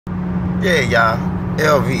Yeah, y'all.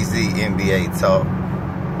 LVZ NBA Talk.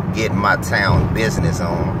 Getting my town business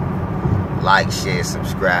on. Like, share,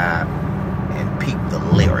 subscribe, and peep the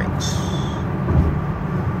lyrics.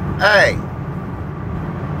 Hey.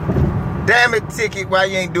 Damn it, Ticket, why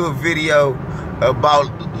you ain't do a video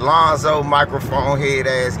about Lonzo microphone head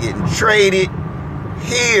ass getting traded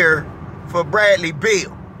here for Bradley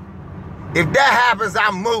Beal? If that happens,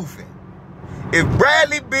 I'm moving. If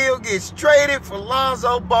Bradley Beal gets traded for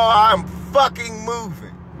Lonzo Ball, I'm fucking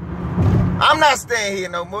moving. I'm not staying here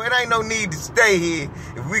no more. It ain't no need to stay here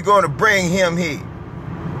if we're going to bring him here.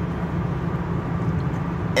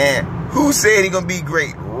 And who said he going to be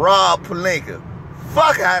great? Rob Pelinka.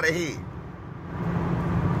 Fuck out of here.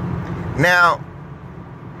 Now,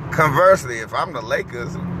 conversely, if I'm the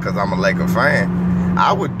Lakers, because I'm a Laker fan,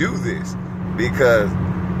 I would do this. Because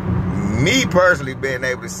me personally being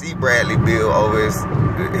able to see Bradley Beal over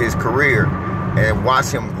his career and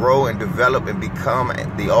watch him grow and develop and become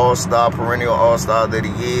the all-star, perennial all-star that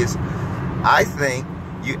he is, I think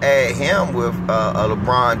you add him with a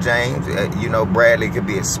LeBron James. You know, Bradley could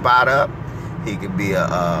be a spot up. He could be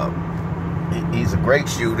he's a great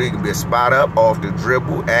shooter. He can be a spot up off the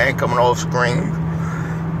dribble and coming off screens.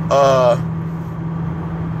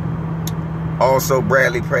 Also,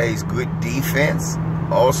 Bradley plays good defense.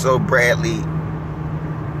 Also, Bradley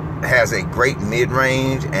has a great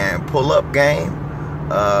mid-range and pull-up game.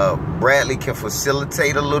 Bradley can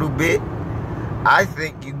facilitate a little bit. I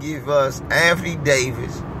think you give us Anthony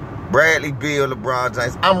Davis, Bradley Beal, LeBron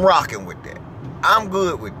James. I'm rocking with that. I'm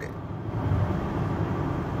good with that.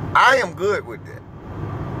 I am good with that.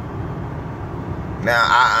 Now,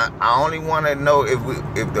 I only want to know if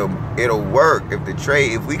it'll work,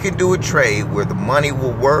 if we can do a trade where the money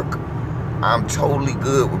will work. I'm totally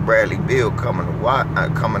good with Bradley Beal coming to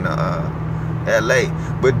LA.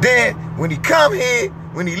 But then when he come here,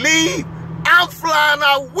 when he leave, I'm flying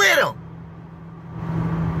out with him.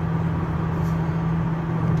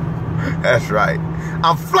 That's right.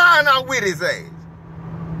 I'm flying out with his ass.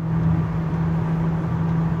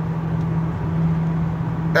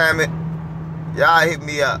 Damn it. Y'all hit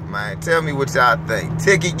me up, man. Tell me what y'all think.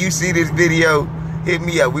 Ticket, you see this video? Hit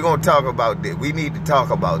me up. We're going to talk about this. We need to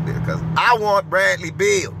talk about this because I want Bradley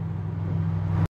Beal.